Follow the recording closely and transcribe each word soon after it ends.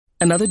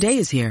Another day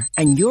is here,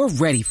 and you're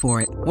ready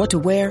for it. What to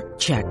wear?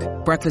 Check.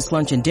 Breakfast,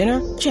 lunch, and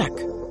dinner? Check.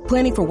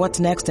 Planning for what's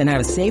next and how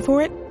to save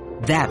for it?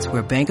 That's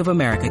where Bank of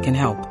America can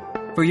help.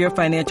 For your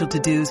financial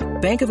to-dos,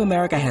 Bank of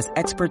America has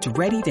experts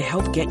ready to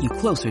help get you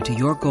closer to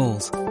your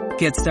goals.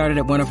 Get started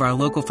at one of our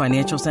local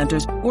financial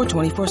centers or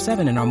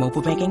 24/7 in our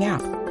mobile banking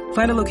app.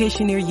 Find a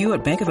location near you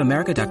at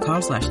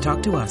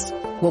bankofamerica.com/talktous.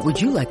 What would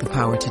you like the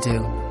power to do?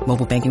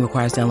 Mobile banking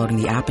requires downloading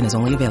the app and is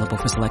only available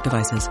for select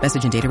devices.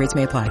 Message and data rates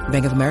may apply.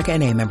 Bank of America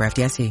NA, member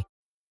FDIC.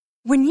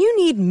 When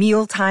you need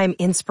mealtime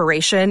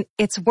inspiration,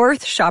 it's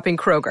worth shopping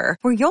Kroger,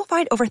 where you'll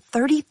find over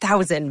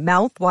 30,000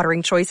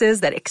 mouth-watering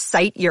choices that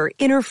excite your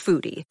inner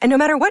foodie. And no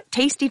matter what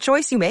tasty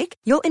choice you make,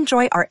 you'll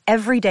enjoy our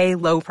everyday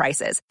low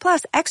prices,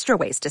 plus extra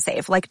ways to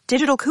save, like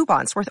digital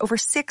coupons worth over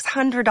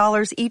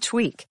 $600 each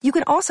week. You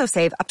can also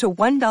save up to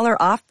 $1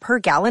 off per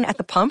gallon at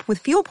the pump with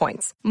fuel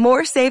points.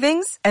 More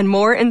savings and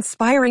more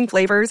inspiring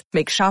flavors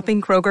make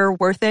shopping Kroger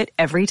worth it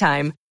every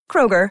time.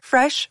 Kroger,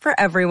 fresh for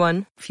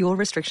everyone. Fuel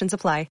restrictions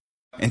apply.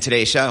 In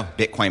today's show,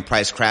 Bitcoin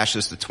price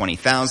crashes to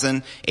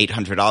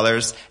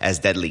 $20,800 as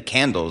deadly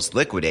candles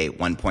liquidate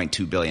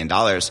 $1.2 billion.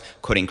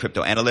 Quoting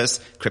crypto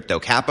analyst Crypto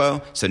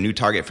Capo, so new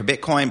target for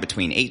Bitcoin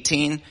between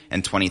 $18,000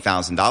 and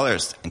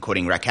 $20,000. And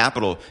quoting Rec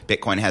Capital,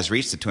 Bitcoin has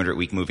reached the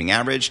 200-week moving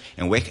average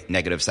and wick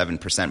negative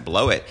 7%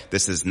 below it.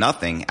 This is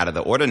nothing out of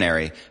the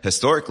ordinary.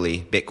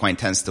 Historically, Bitcoin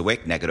tends to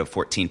wick negative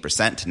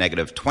 14% to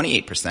negative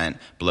 28%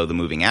 below the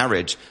moving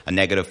average, a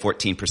negative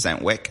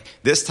 14% wick.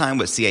 This time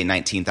with CA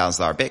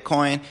 $19,000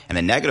 Bitcoin and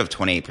a negative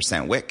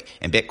 28% wick,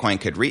 and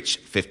Bitcoin could reach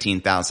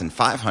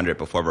 15,500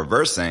 before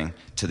reversing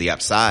to the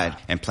upside.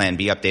 And Plan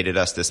B updated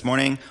us this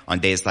morning. On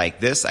days like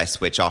this, I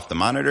switch off the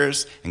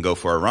monitors and go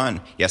for a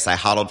run. Yes, I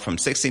hodled from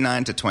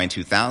 69 to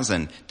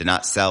 22,000. Did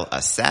not sell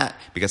a sat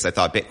because I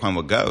thought Bitcoin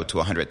would go to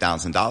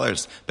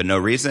 $100,000. But no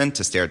reason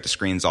to stare at the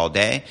screens all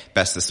day.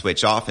 Best to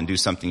switch off and do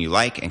something you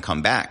like and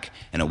come back.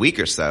 In a week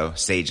or so,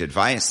 sage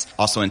advice.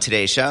 Also in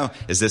today's show,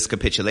 is this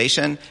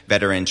capitulation?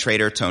 Veteran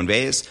trader Tone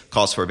Vays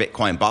calls for a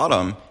Bitcoin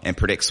bottom and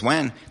predicts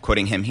when.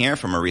 Quoting him here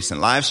from a recent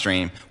live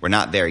stream, we're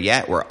not there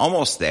yet. We're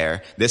almost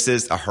there. This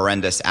is a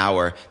horrendous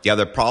hour. The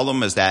other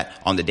problem is that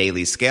on the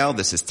daily scale,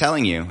 this is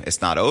telling you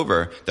it's not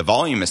over. The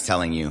volume is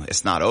telling you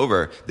it's not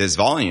over. This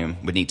volume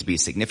would need to be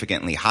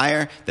significantly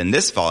higher than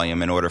this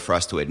volume in order for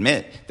us to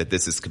admit that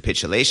this is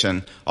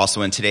capitulation.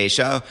 Also in today's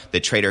show, the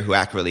trader who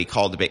accurately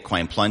called the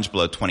Bitcoin plunge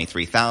below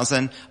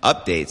 23,000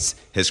 updates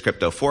his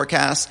crypto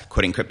forecast,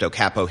 quoting Crypto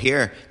Capo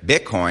here,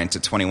 Bitcoin to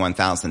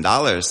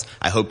 $21,000.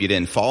 I hope you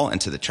didn't fall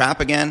into the trap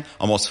again,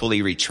 almost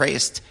fully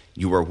retraced.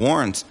 You were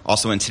warned.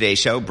 Also in today's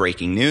show,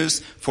 breaking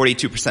news,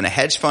 42% of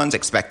hedge funds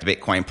expect the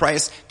Bitcoin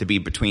price to be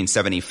between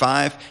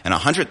 $75,000 and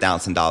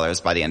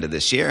 $100,000 by the end of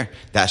this year.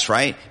 That's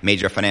right.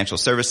 Major financial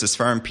services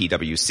firm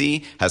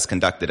PwC has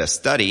conducted a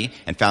study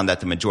and found that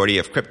the majority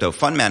of crypto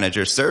fund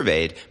managers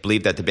surveyed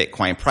believe that the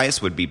Bitcoin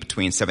price would be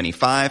between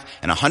 $75,000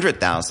 and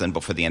 $100,000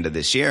 before the end of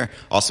this year.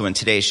 Also in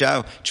today's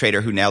show,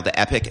 trader who nailed the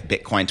epic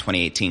Bitcoin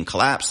 2018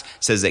 collapse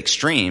says the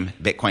extreme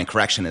Bitcoin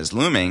correction is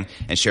looming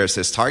and shares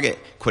his target,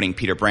 quoting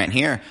Peter Brandt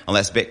here.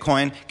 Unless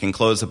Bitcoin can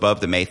close above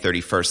the May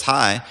 31st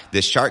high,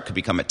 this chart could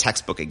become a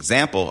textbook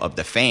example of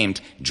the famed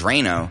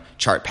Drano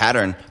chart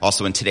pattern.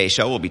 Also in today's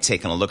show, we'll be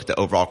taking a look at the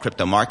overall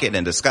crypto market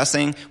and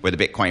discussing where the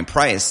Bitcoin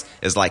price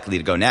is likely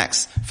to go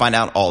next. Find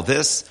out all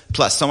this,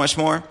 plus so much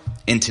more,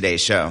 in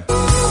today's show.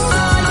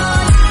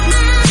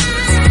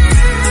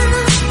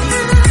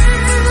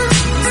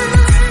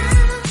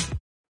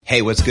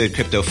 Hey, what's good,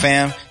 crypto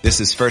fam?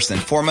 This is first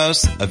and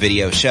foremost a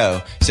video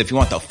show. So if you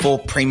want the full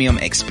premium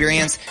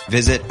experience,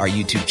 visit our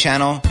YouTube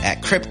channel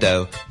at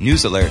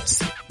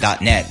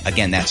cryptonewsalerts.net.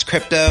 Again, that's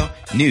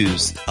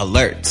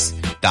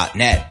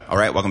cryptonewsalerts.net. All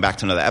right, welcome back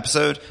to another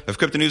episode of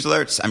Crypto News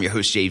Alerts. I'm your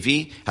host,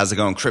 JV. How's it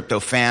going, crypto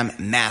fam?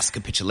 Mass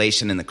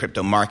capitulation in the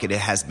crypto market. It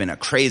has been a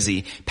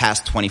crazy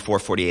past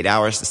 48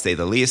 hours, to say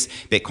the least.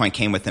 Bitcoin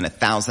came within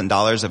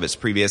 $1,000 of its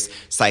previous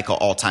cycle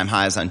all-time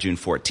highs on June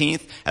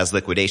 14th as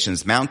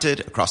liquidations mounted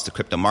across the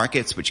crypto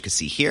markets, which you can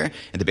see here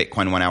in the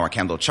Bitcoin 1-hour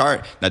candle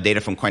chart. Now, data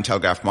from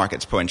Cointelegraph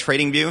Markets Pro and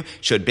TradingView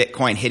showed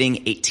Bitcoin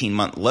hitting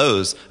 18-month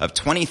lows of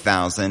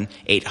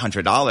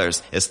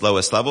 $20,800, its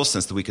lowest level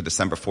since the week of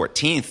December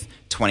 14th,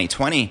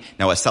 2020.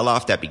 Now, a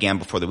sell-off that began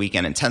before the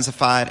weekend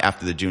intensified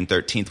after the June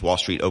 13th Wall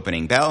Street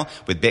opening bell,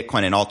 with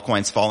Bitcoin and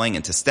altcoins falling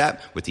into step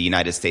with the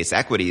United States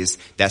equities.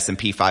 The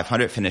S&P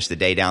 500 finished the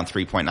day down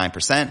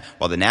 3.9%,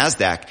 while the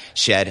NASDAQ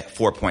shed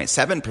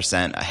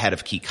 4.7% ahead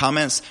of key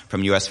comments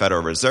from U.S.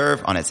 Federal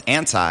Reserve on its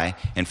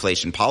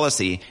anti-inflation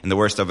policy. And the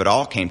worst of it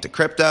all came to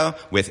crypto,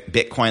 with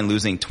Bitcoin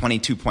losing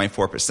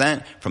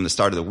 22.4% from the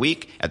start of the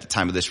week at the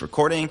time of this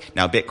recording.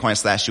 Now,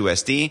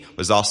 Bitcoin/USD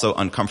was also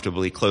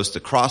uncomfortably close to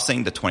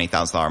crossing the $20,000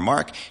 $19,000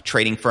 mark.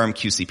 Trading firm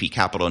QCP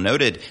Capital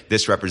noted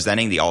this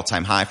representing the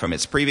all-time high from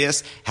its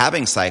previous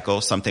halving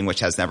cycle, something which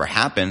has never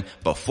happened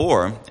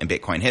before in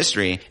Bitcoin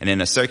history. And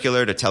in a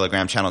circular to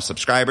Telegram channel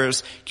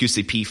subscribers,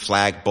 QCP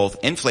flagged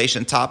both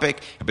inflation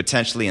topic and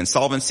potentially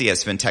insolvency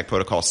as fintech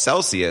protocol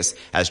Celsius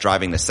as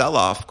driving the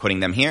sell-off. Quoting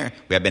them here,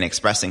 we have been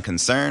expressing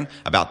concern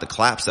about the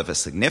collapse of a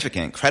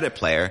significant credit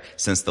player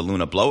since the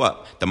Luna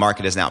blow-up. The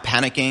market is now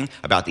panicking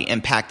about the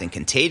impact and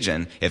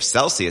contagion if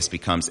Celsius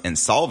becomes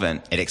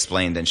insolvent. It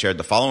explained and shared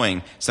the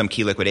following. Some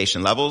key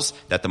liquidation levels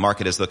that the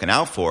market is looking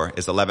out for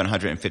is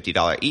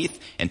 $1,150 ETH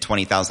and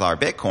 $20,000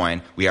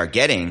 Bitcoin. We are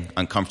getting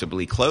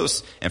uncomfortably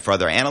close. And for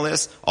other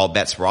analysts, all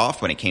bets were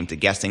off when it came to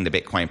guessing the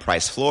Bitcoin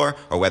price floor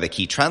or whether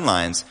key trend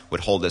lines would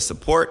hold as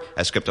support.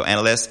 As crypto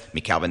analyst,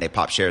 Calvin Day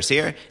Pop shares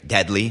here,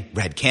 deadly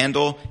red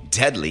candle,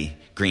 deadly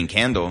green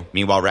candle.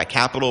 Meanwhile, Rec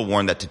Capital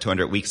warned that the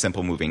 200-week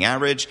simple moving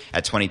average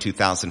at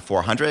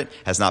 22,400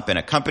 has not been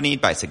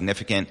accompanied by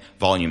significant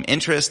volume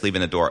interest,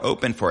 leaving the door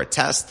open for a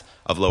test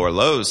of lower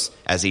lows.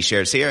 As he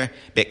shares here,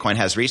 Bitcoin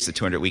has reached the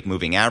 200-week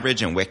moving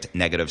average and wicked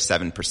negative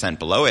 7%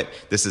 below it.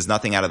 This is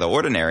nothing out of the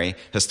ordinary.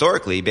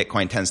 Historically,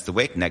 Bitcoin tends to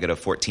wick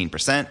negative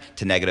 14%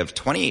 to negative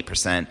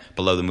 28%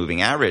 below the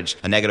moving average.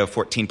 A negative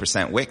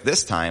 14% wick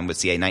this time would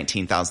see a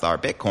 $19,000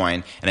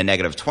 Bitcoin and a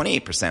negative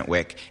 28%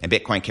 wick, and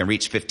Bitcoin can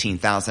reach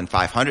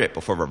 15,500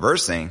 before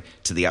reversing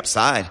to the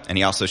upside. And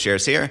he also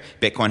shares here,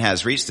 Bitcoin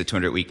has reached the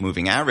 200-week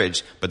moving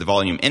average, but the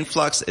volume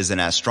influx isn't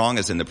as strong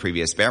as in the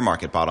previous bear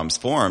market bottoms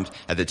formed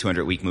at the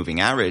 200-week moving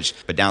average,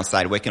 but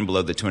downside wicking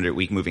below the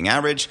 200-week moving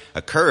average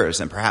occurs,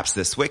 and perhaps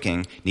this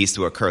wicking needs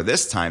to occur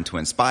this time to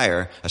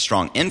inspire a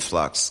strong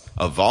influx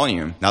of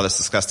volume. Now let's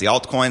discuss the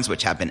altcoins,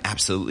 which have been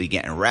absolutely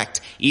getting wrecked.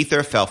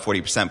 Ether fell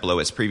 40% below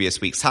its previous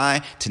week's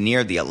high to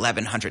near the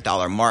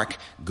 $1,100 mark.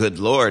 Good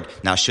Lord.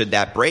 Now should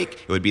that break,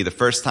 it would be the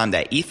first time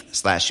that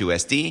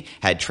ETH/USD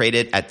had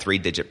traded at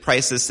three-digit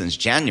prices since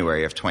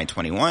January of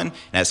 2021. And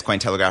as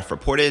Cointelegraph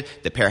reported,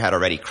 the pair had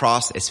already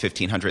crossed its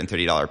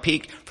 $1,530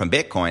 peak from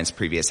Bitcoin's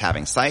previous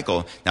halving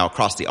cycle. Now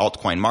across the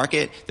altcoin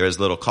market, there is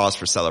little cause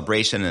for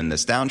celebration in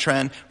this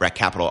downtrend. Rec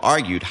Capital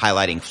argued,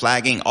 highlighting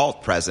flagging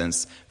alt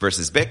presence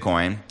versus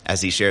Bitcoin.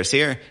 As he shares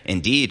here,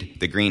 indeed,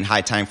 the green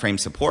high time frame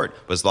support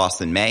was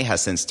lost in May,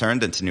 has since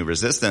turned into new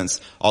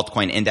resistance.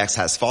 Altcoin index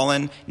has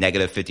fallen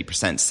negative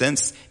 50%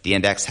 since. The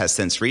index has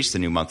since reached a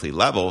new monthly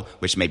level,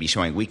 which may be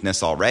showing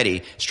weakness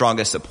already.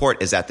 Strongest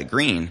support is at the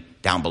green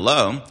down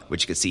below,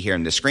 which you can see here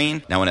in the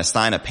screen. Now in a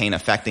sign of pain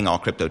affecting all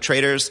crypto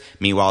traders,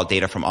 meanwhile,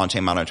 data from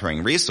on-chain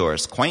monitoring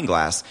resource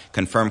CoinGlass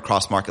confirmed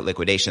cross-market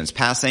liquidations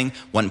passing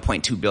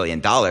 $1.2 billion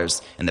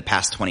in the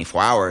past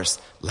 24 hours.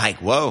 Like,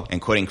 whoa.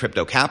 And quoting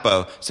Crypto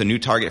Capo, so new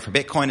target for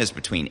Bitcoin is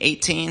between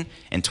 $18,000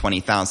 and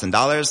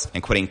 $20,000.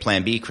 And quoting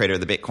Plan B, creator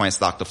of the Bitcoin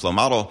stock to flow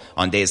model,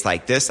 on days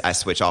like this, I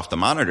switch off the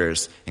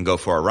monitors and go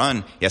for a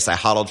run. Yes, I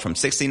hodled from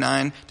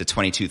 69 to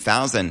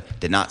 22,000,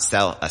 did not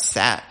sell a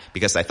sat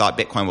because I thought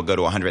Bitcoin would go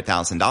to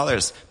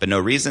 $100,000, but no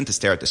reason to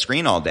stare at the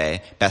screen all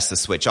day. Best to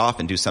switch off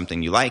and do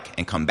something you like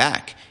and come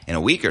back in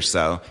a week or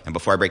so. And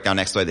before I break down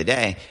next story of the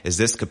day, is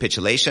this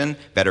capitulation?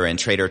 Veteran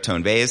trader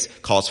Tone Vays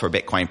calls for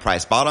Bitcoin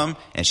price bottom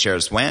and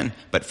shares when.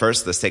 But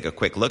first, let's take a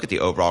quick look at the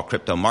overall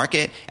crypto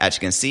market. As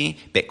you can see,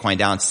 Bitcoin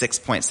down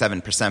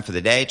 6.7% for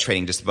the day,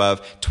 trading just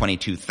above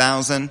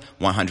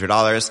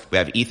 $22,100. We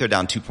have Ether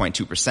down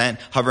 2.2%,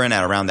 hovering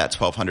at around that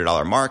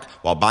 $1,200 mark,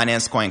 while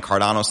Binance Coin,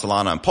 Cardano,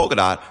 Solana, and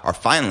Polkadot are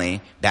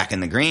finally back in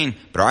the green.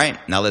 But all right,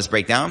 now let's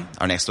break down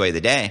our next story of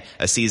the day.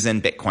 A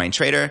seasoned Bitcoin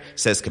trader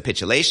says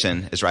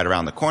capitulation is right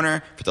around the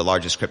corner for the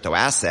largest crypto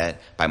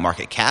asset by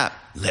market cap.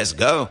 Let's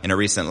go. In a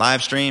recent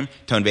live stream,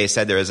 Tone Vays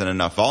said there isn't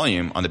enough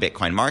volume on the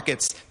Bitcoin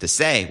markets to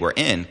say we're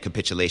in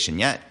capitulation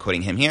yet.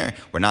 Quoting him here,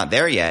 we're not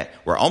there yet.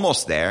 We're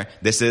almost there.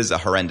 This is a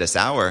horrendous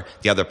hour.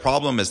 The other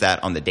problem is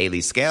that on the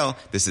daily scale,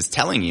 this is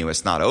telling you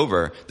it's not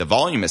over. The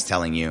volume is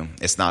telling you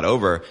it's not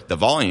over. The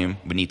volume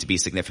would need to be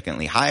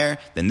significantly higher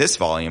than this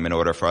volume in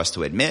order for us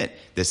to admit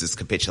this is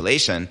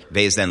capitulation.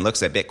 Vays then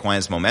looks at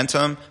Bitcoin's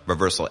momentum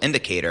reversal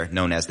indicator,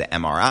 known as the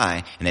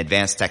MRI, an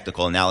advanced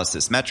technical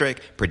analysis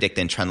metric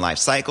predicting trend life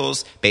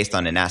cycles based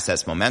on an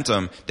asset's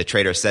momentum. The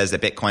trader says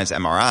that Bitcoin's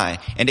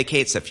MRI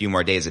indicates a few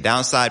more days of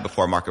downside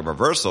before market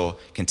reversal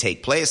can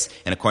take place.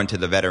 And according to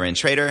the veteran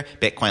trader,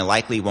 Bitcoin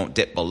likely won't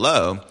dip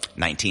below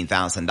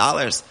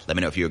 $19,000. Let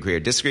me know if you agree or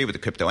disagree with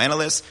the crypto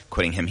analyst.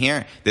 Quoting him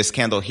here, this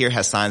candle here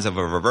has signs of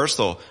a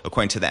reversal.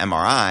 According to the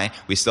MRI,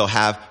 we still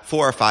have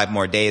 4 or 5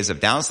 more days of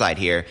downside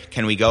here.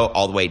 Can we go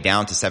all the way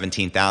down to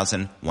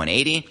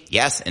 $17,180?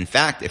 Yes, in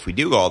fact, if we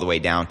do go all the way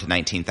down to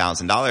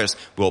 $19,000,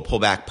 we'll pull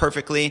back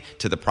perfectly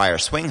to the prior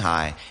swing high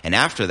high. And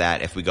after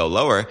that, if we go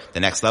lower, the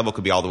next level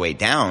could be all the way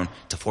down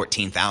to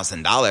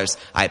 $14,000.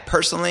 I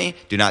personally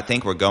do not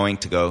think we're going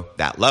to go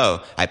that low.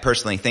 I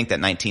personally think that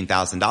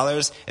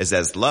 $19,000 is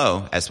as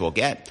low as we'll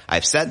get.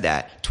 I've said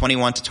that.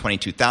 21 to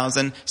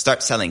 22,000,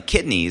 start selling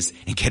kidneys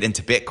and get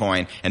into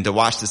Bitcoin. And to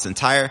watch this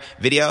entire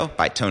video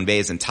by Tone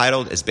Vays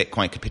entitled Is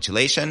Bitcoin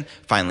Capitulation?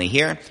 Finally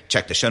here,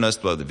 check the show notes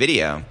below the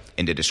video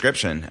in the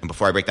description. And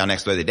before I break down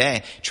next story of the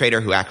day,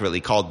 trader who accurately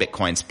called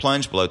Bitcoin's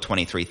plunge below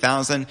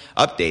 23,000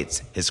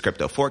 updates his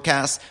crypto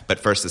forecast. But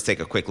first, let's take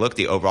a quick look.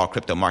 The overall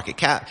crypto market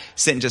cap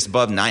sitting just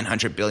above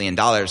 $900 billion.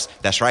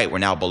 That's right. We're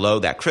now below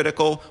that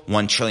critical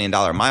 $1 trillion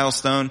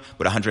milestone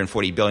with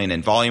 $140 billion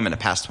in volume in the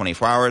past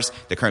 24 hours.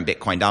 The current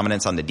Bitcoin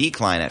dominance on the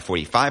decline at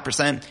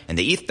 45% and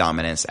the ETH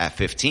dominance at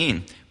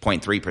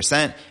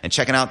 15.3%. And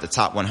checking out the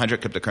top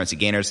 100 cryptocurrency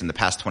gainers in the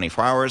past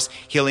 24 hours,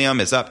 Helium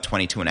is up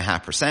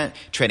 22.5%,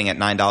 trading at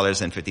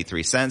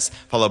 $9.53,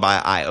 followed by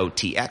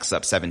IOTX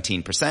up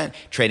 17%,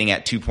 trading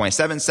at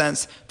 2.7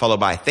 cents, followed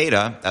by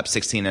Theta up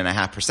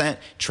 16.5%,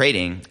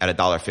 trading at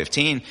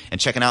 $1.15.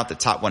 And checking out the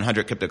top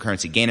 100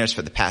 cryptocurrency gainers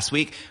for the past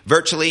week,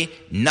 virtually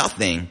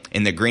nothing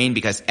in the green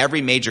because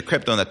every major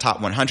crypto in the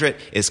top 100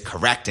 is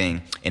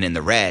correcting and in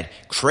the red.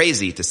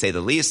 Crazy to say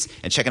the least.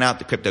 And checking out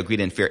the Crypto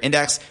Greed and Fear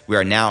Index, we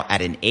are now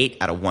at an 8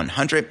 out of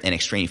 100 in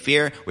extreme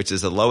fear, which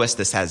is the lowest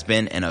this has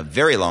been in a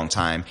very long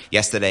time.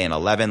 Yesterday an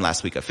 11,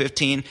 last week a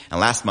 15, and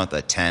last month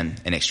a 10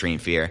 in extreme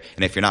fear.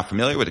 And if you're not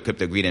familiar with the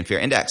Crypto Greed and Fear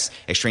Index,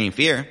 extreme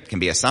fear can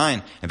be a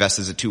sign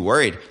investors are too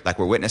worried, like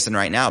we're witnessing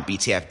right now.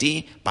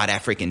 BTFD, buy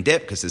that freaking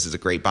dip because this is a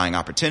great buying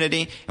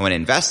opportunity. And when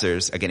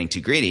investors are getting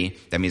too greedy,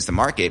 that means the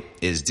market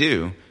is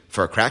due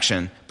for a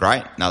correction.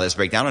 Right, now let's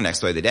break down the next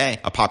story of the day.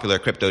 A popular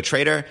crypto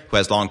trader who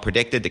has long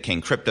predicted the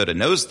King Crypto to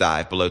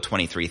nosedive below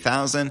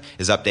 23,000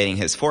 is updating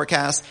his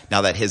forecast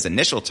now that his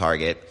initial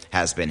target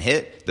has been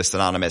hit. The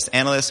synonymous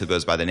analyst who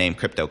goes by the name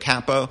Crypto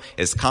Capo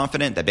is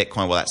confident that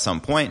Bitcoin will at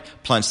some point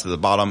plunge to the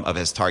bottom of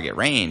his target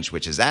range,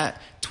 which is at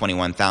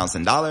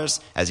 $21,000.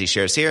 As he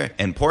shares here,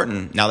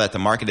 important now that the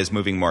market is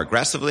moving more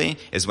aggressively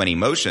is when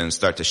emotions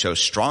start to show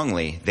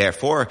strongly.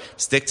 Therefore,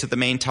 stick to the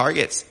main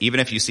targets. Even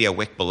if you see a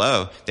wick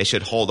below, they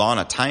should hold on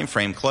a time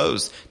frame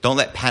close. Don't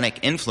let panic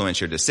influence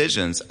your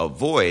decisions.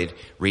 Avoid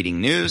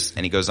reading news.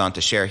 And he goes on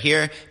to share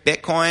here,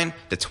 Bitcoin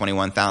to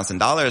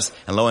 $21,000.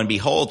 And lo and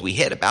behold, we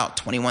hit about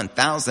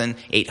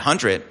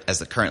 21,800 as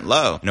the current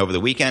low. And over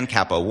the weekend,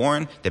 Capo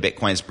warned that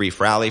Bitcoin's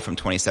brief rally from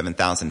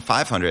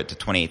 27,500 to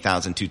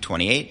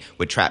 28,228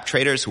 would trap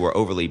traders who were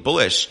overly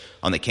bullish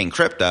on the King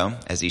Crypto.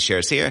 As he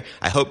shares here,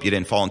 I hope you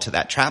didn't fall into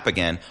that trap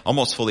again.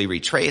 Almost fully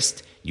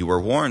retraced. You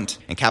were warned.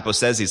 And Capo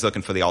says he's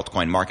looking for the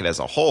altcoin market as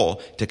a whole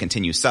to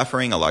continue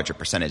suffering a larger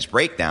percentage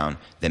breakdown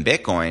than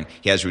Bitcoin.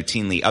 He has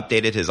routinely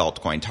updated his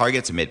altcoin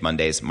targets amid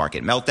Monday's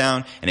market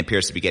meltdown and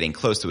appears to be getting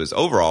close to his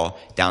overall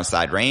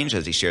downside range,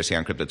 as he shares here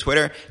on Crypto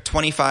Twitter,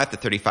 25 to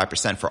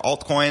 35% for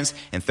altcoins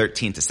and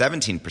 13 to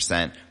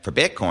 17% for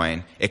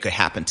Bitcoin. It could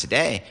happen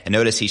today. And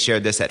notice he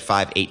shared this at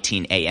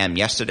 5:18 a.m.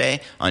 yesterday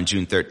on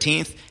June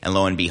 13th. And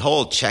lo and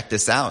behold, check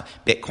this out.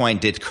 Bitcoin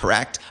did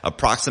correct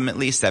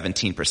approximately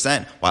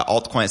 17%, while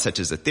altcoins such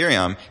as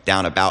Ethereum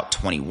down about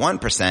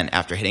 21%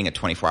 after hitting a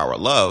 24-hour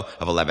low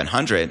of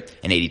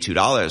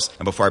 $1,182.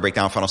 And before I break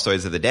down final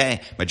stories of the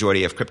day,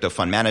 majority of crypto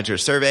fund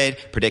managers surveyed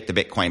predict the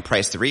Bitcoin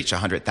price to reach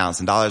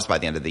 $100,000 by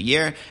the end of the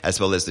year, as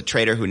well as the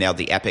trader who nailed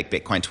the epic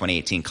Bitcoin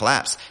 2018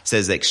 collapse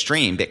says the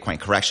extreme Bitcoin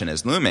correction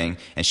is looming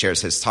and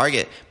shares his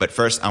target. But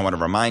first, I want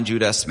to remind you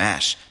to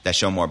smash that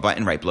show more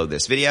button right below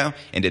this video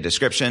in the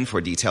description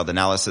for detailed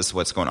analysis of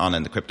what's going on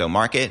in the crypto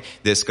market.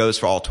 This goes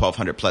for all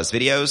 1,200 plus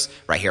videos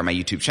right here on my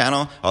YouTube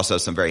channel. Also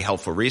some very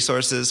helpful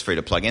resources for you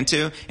to plug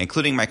into,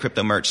 including my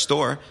crypto merch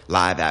store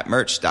live at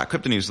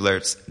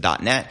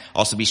merch.cryptonewsalerts.net.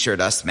 Also be sure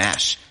to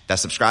smash that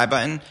subscribe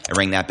button and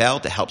ring that bell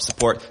to help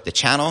support the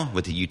channel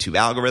with the YouTube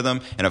algorithm.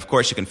 And of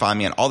course, you can find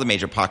me on all the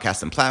major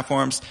podcasting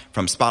platforms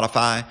from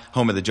Spotify,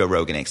 home of the Joe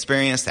Rogan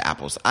Experience, to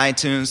Apple's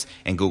iTunes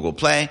and Google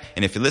Play.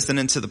 And if you're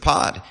listening to the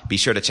pod, be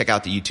sure to check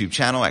out the YouTube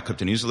channel at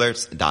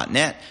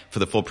cryptonewsalerts.net for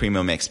the full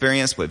premium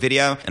experience with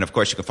video. And of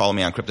course, you can follow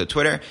me on Crypto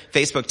Twitter,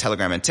 Facebook,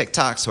 Telegram, and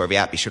TikTok. So wherever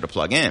you're at, be sure to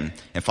plug in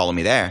and follow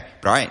me there.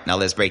 But all right, now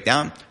let's break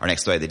down our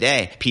next story of the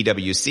day.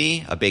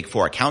 PwC, a Big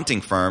Four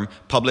accounting firm,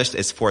 published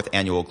its 4th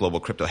annual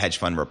Global Crypto Hedge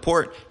Fund report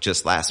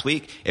just last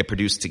week. It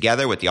produced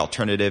together with the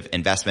Alternative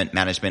Investment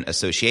Management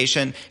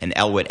Association and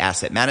Elwood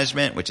Asset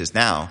Management, which is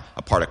now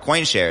a part of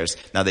CoinShares.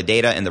 Now, the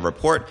data in the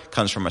report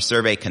comes from a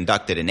survey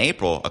conducted in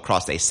April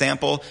across a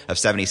sample of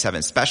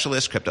 77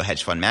 specialist crypto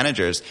hedge fund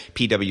managers.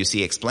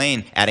 PwC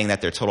explained, adding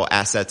that their total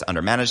assets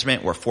under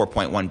management were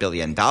 $4.1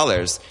 billion in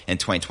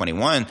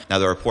 2021. Now,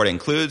 the report report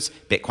includes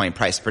Bitcoin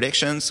price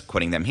predictions.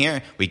 Quoting them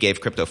here, we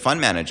gave crypto fund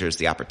managers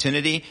the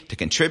opportunity to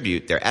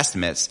contribute their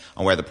estimates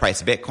on where the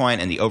price of Bitcoin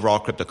and the overall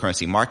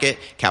cryptocurrency market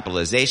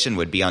capitalization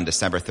would be on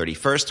December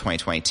 31st,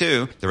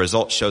 2022. The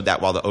results showed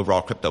that while the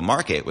overall crypto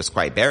market was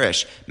quite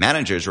bearish,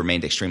 managers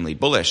remained extremely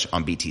bullish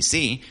on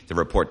BTC, the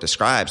report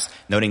describes,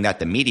 noting that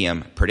the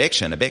medium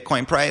prediction of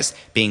Bitcoin price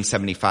being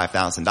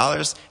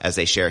 $75,000, as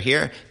they share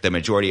here, the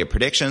majority of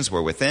predictions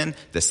were within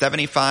the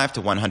 $75,000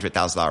 to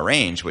 $100,000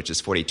 range, which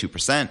is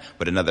 42%,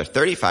 with another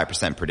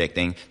 35%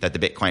 predicting that the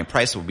Bitcoin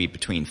price will be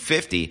between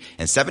 $50,000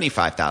 and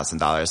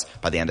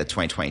 $75,000 by the end of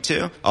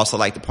 2022. Also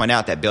like to point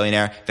out that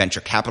billionaire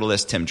venture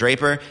capitalist Tim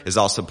Draper is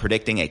also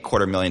predicting a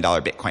 $250,000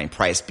 Bitcoin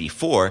price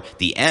before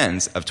the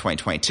ends of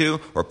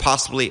 2022 or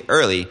possibly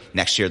early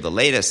next year, the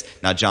latest.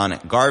 Now, John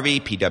Garvey,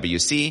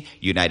 PwC,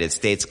 United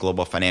States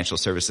Global Financial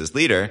Services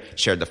leader,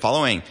 shared the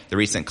following. The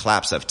recent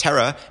collapse of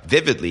Terra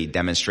vividly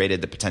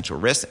demonstrated the potential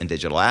risks in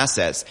digital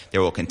assets.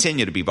 There will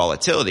continue to be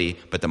volatility,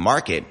 but the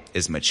market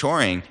is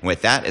maturing.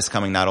 With that is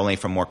coming not only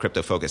from more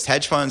crypto-focused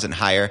hedge funds and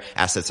higher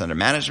assets under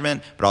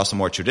management, but also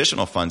more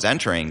traditional funds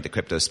entering the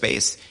crypto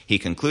space. He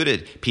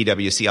concluded,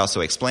 PwC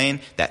also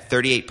explained that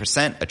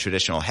 38% of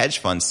traditional hedge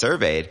funds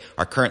surveyed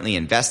are currently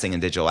investing in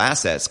digital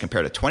assets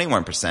compared to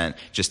 21%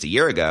 just a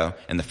year ago.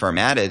 And the firm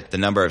added, the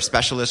number of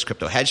specialist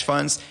crypto hedge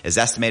funds is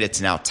estimated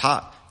to now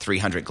top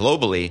 300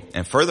 globally,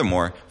 and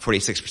furthermore,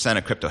 46%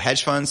 of crypto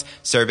hedge funds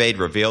surveyed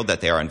revealed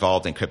that they are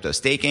involved in crypto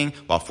staking,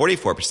 while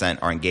 44%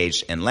 are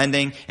engaged in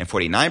lending and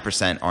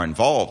 49% are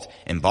involved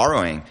in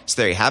borrowing.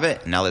 So there you have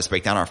it. Now let's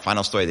break down our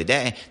final story of the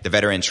day. The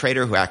veteran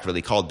trader who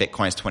accurately called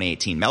Bitcoin's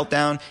 2018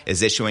 meltdown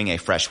is issuing a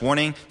fresh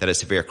warning that a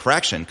severe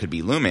correction could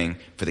be looming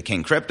for the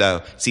king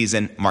crypto.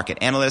 Seasoned market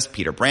analyst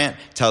Peter Brandt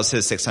tells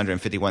his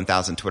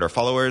 651,000 Twitter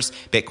followers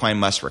Bitcoin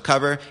must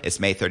recover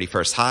its May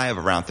 31st high of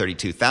around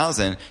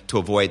 32,000 to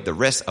avoid the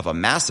risk of a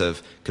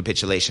massive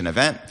capitulation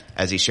event.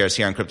 As he shares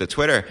here on crypto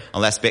Twitter,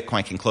 unless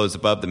Bitcoin can close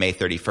above the May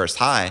 31st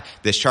high,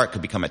 this chart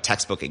could become a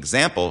textbook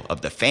example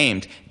of the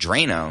famed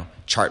Drano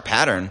chart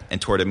pattern.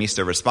 And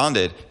Tortomista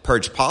responded,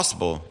 purge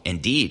possible.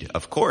 Indeed,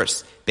 of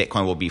course.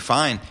 Bitcoin will be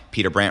fine.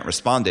 Peter Brandt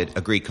responded,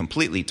 agreed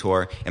completely,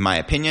 Tor. In my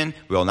opinion,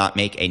 we will not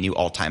make a new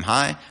all-time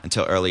high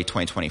until early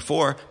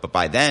 2024, but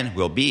by then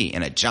we'll be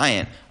in a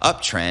giant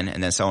uptrend.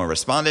 And then someone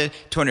responded,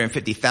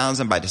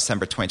 250,000 by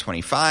December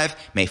 2025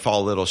 may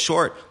fall a little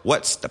short.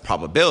 What's the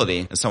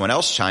probability? And someone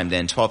else chimed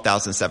in,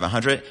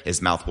 12,700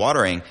 is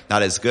mouth-watering.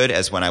 Not as good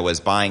as when I was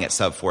buying at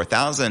sub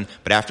 4,000,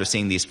 but after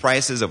seeing these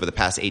prices over the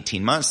past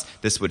 18 months,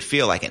 this would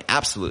feel like an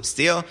absolute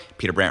steal.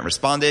 Peter Brandt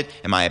responded,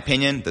 in my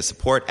opinion, the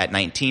support at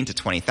 19 to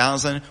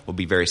 20,000 will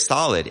be very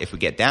solid if we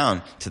get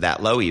down to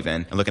that low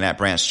even. And looking at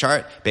Brandt's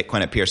chart,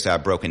 Bitcoin appears to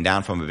have broken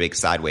down from a big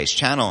sideways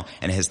channel,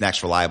 and his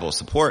next reliable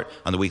support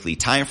on the weekly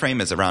time frame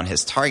is around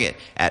his target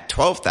at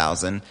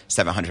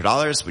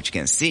 $12,700, which you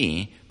can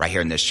see right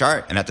here in this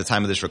chart. And at the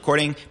time of this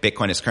recording,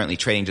 Bitcoin is currently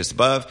trading just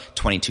above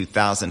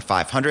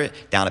 22,500,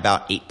 down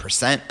about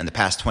 8% in the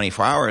past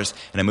 24 hours.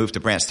 And a move to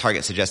Brandt's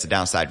target suggests a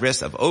downside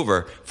risk of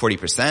over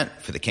 40%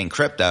 for the king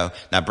crypto.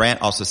 Now,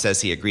 Brandt also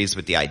says he agrees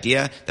with the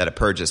idea that a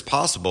purge is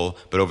possible,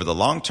 but over the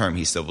long term,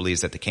 he still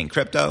believes that the king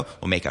crypto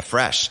will make a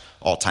fresh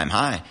all-time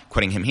high.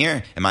 Quoting him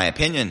here, in my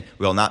opinion,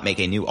 we will not make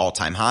a new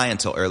all-time high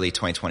until early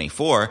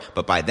 2024,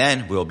 but by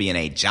then we will be in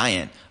a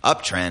giant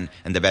uptrend.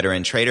 And the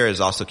veteran trader is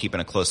also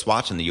keeping a close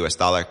watch on the US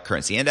dollar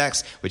currency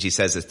index, which he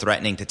says is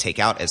threatening to take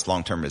out its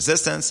long-term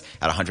resistance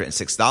at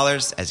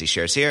 $106. As he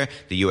shares here,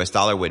 the US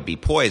dollar would be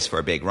poised for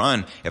a big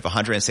run. If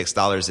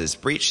 $106 is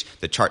breached,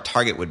 the chart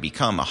target would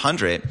become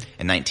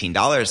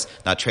 $119.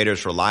 Now,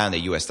 traders rely on the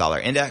US dollar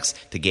index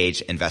to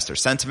gauge investor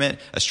sentiment.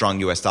 A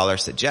strong US dollar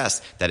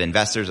suggests that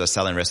investors are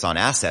selling risk on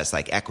assets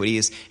like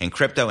equities and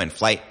crypto in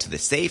flight to the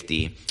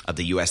safety of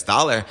the US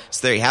dollar.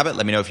 So there you have it.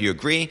 Let me know if you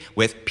agree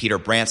with Peter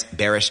Brandt's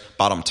bearish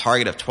bottom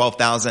target of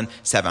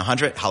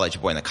 12,700. Holla at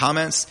your boy in the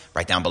comments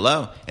right down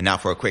below. And now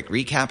for a quick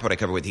recap of what I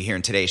covered with you here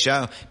in today's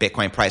show.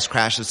 Bitcoin price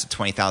crashes to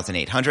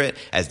 20,800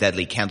 as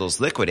deadly candles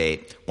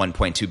liquidate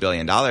 $1.2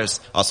 billion.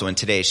 Also in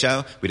today's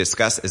show, we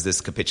discuss is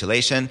this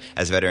capitulation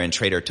as veteran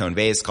trader Tone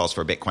Vays calls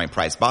for Bitcoin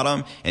price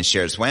bottom and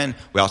shares when.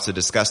 We also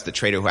discuss the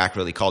trader who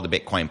accurately called the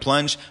Bitcoin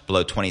plunge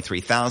below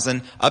 23,000,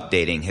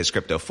 updating his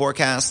crypto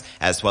forecast,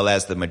 as well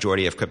as the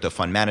majority of crypto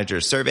fund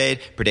managers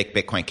surveyed predict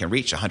Bitcoin can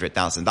reach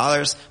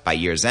 $100,000 by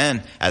year's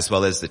end, as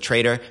well as the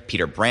trader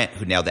Peter Brandt,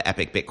 who nailed the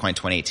epic Bitcoin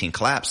 2018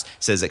 collapse,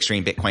 says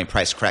extreme Bitcoin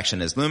price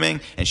correction is looming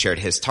and shared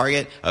his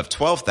target of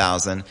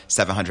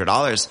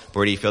 $12,700.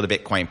 Where do you feel the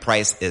Bitcoin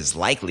price is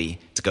likely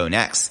to go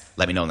next?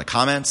 Let me know in the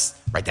comments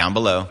right down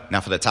below.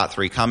 Now for the top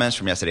 3 comments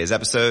from yesterday's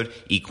episode.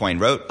 eCoin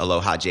wrote,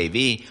 Aloha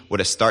JV,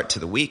 what a start to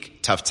the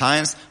week. Tough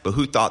times, but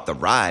who thought the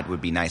ride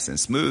would be nice and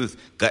smooth?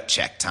 Gut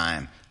check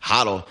time.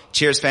 HODL.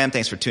 Cheers, fam.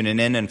 Thanks for tuning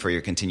in and for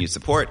your continued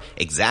support.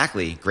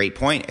 Exactly. Great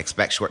point.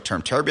 Expect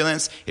short-term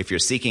turbulence if you're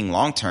seeking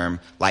long-term,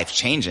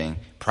 life-changing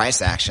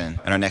price action.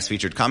 And our next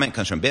featured comment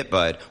comes from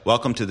BitBud.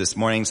 Welcome to this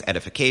morning's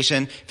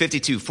edification.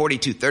 52,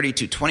 42,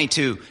 32,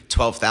 22,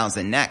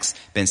 12,000 next.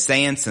 Been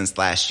saying since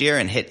last year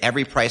and hit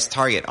every price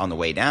target on the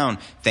way down.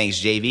 Thanks,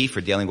 JV,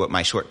 for dealing with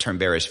my short-term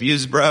bearish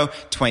views, bro.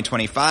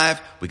 2025,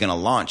 we're gonna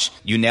launch.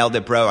 You nailed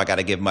it, bro. I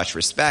gotta give much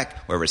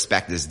respect where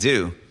respect is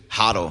due.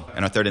 HODL.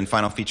 And our third and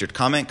final featured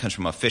comment comes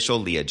from official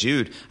Leah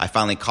Jude. I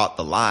finally caught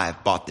the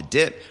live, bought the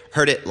dip,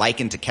 heard it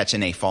likened to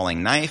catching a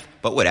falling knife,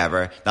 but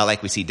whatever. Not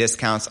like we see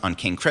discounts on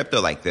King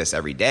Crypto like this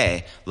every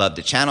day. Love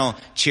the channel.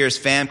 Cheers,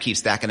 fam. Keep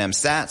stacking them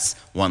sats.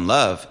 One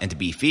love. And to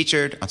be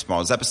featured on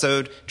tomorrow's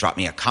episode, drop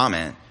me a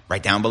comment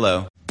right down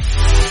below.